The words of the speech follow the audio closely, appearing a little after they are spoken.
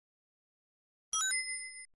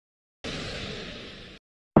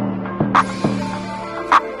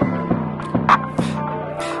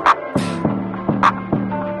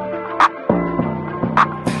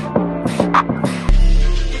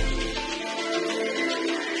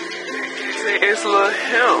It's Lil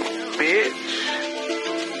Hemp, bitch.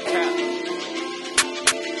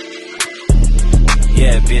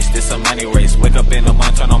 Yeah, bitch, this a money race. Wake up in the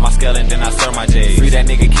morning, turn on my scale, and then I serve my J's. Free that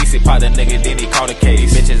nigga Keesey, pop that nigga, then he call the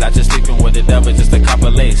case. Bitches out just sleeping with the devil, just a copper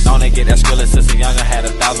lace. Don't they get that skrilla since a younger had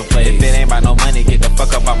 1,000 plays. If it ain't about no money, get the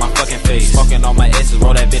fuck up out my fucking face. Smoking on my exes,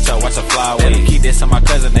 roll that bitch up, watch her fly away. Let them keep this on my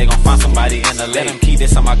cousin, they gon' find somebody in the lake. Let them keep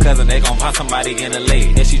this on my cousin, they gon' find somebody in the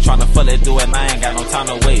lake. If she tryna fuck it, do it, and I ain't got no time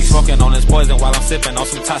to waste. Smoking on this poison while I'm sipping on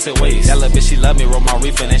some toxic waste. That little bitch, she love me, roll my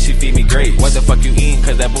reefer, and she feed me grapes. What the fuck you eating,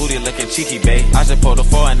 cause that booty looking cheeky, babe. I just pulled the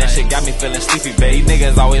 4 and that shit got me feeling sleepy, babe. These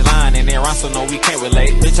niggas always lying and they around, so no, we can't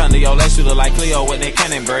relate. Bitch under your legs, you look like Cleo with they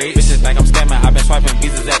cannon braid. Bitches think I'm scamming, I been swiping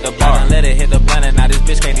visas at the bar. I done let it hit the blender, now this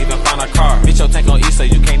bitch can't even find a car. Bitch, your tank on E, so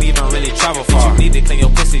you can't even really travel far. Bitch, you need to clean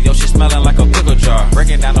your pussy, yo, shit smelling like a pickle jar.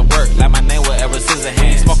 Breaking down the work, like my name was ever scissor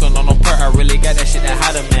hands. Smoking on no perk, I really got that shit that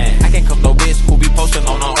hotter man. I can't come no bitch who be posting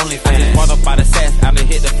on no OnlyFans. I just bought up by the sets, I done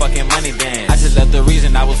hit the fucking money dance. I just left the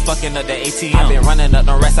reason I was fucking up the ATM. I been running up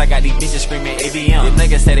the rest, I got these bitches screaming ABM. These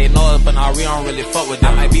niggas say they know us, but nah, we don't really fuck with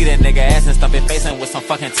them. I might beat that nigga ass and stuff it facing with some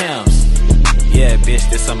fucking Timbs. Yeah, bitch,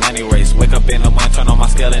 this a money race. Wake up in the morning, turn on my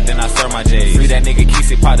scale, and then I serve my J's. Free that nigga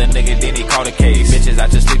Keesey, pop that nigga, then he call the case. Bitches out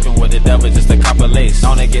just sleeping with the devil, just a copper lace.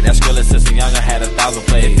 Don't they get that skrilla since a younger had 1,000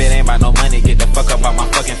 plays. If it ain't about no money, get the fuck up out my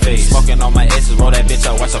fucking face. Smoking on my exes, roll that bitch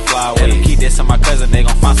up, watch her fly away. Let them keep this on my cousin, they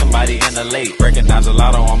gon' find somebody in the lake. Breaking down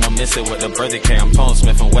gelato, I'ma miss it with the birthday cake. I'm Tone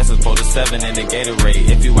Smith and Weston's for the 7 in the Gatorade.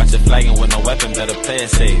 If you watch it flagging with no weapon, better play it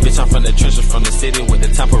safe. Bitch, I'm from the trenches, from the city with the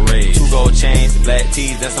temper rage. 2 gold chains, black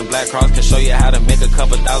tees, and some black cross. Can show you how to make a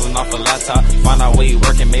couple thousand off a laptop. Find out where you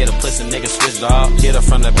working, made a pussy nigga switch job. Hit her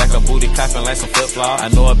from the back of booty, clapping like some flip flop. I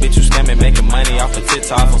know a bitch you scamming, making money off of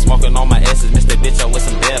TikTok. I'm smoking on my S's, mix that bitch up with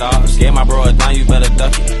some dead offs. Gave my bro a down, you better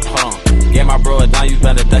duck it. Hold on. Gave my bro a down, you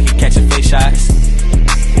better duck it, catching face shots.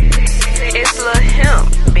 It's Lil Hemp,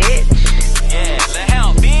 bitch. Yeah, Lil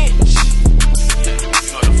Hemp, bitch. You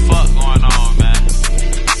know what the fuck going on, man.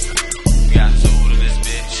 We got Zool in this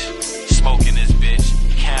bitch, smoke in this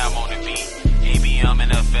bitch, Cam on the beat, ABM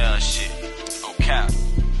NFL shit. No cap.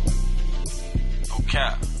 No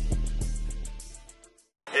cap.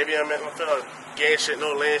 ABM NFL, gang shit,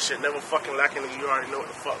 no lane shit, never fucking lacking, nigga. You already know what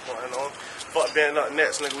the fuck going on. Fuck being up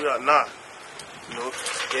next, nigga. We are not. You know,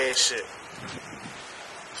 gang shit.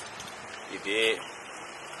 You did.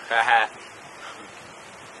 Haha.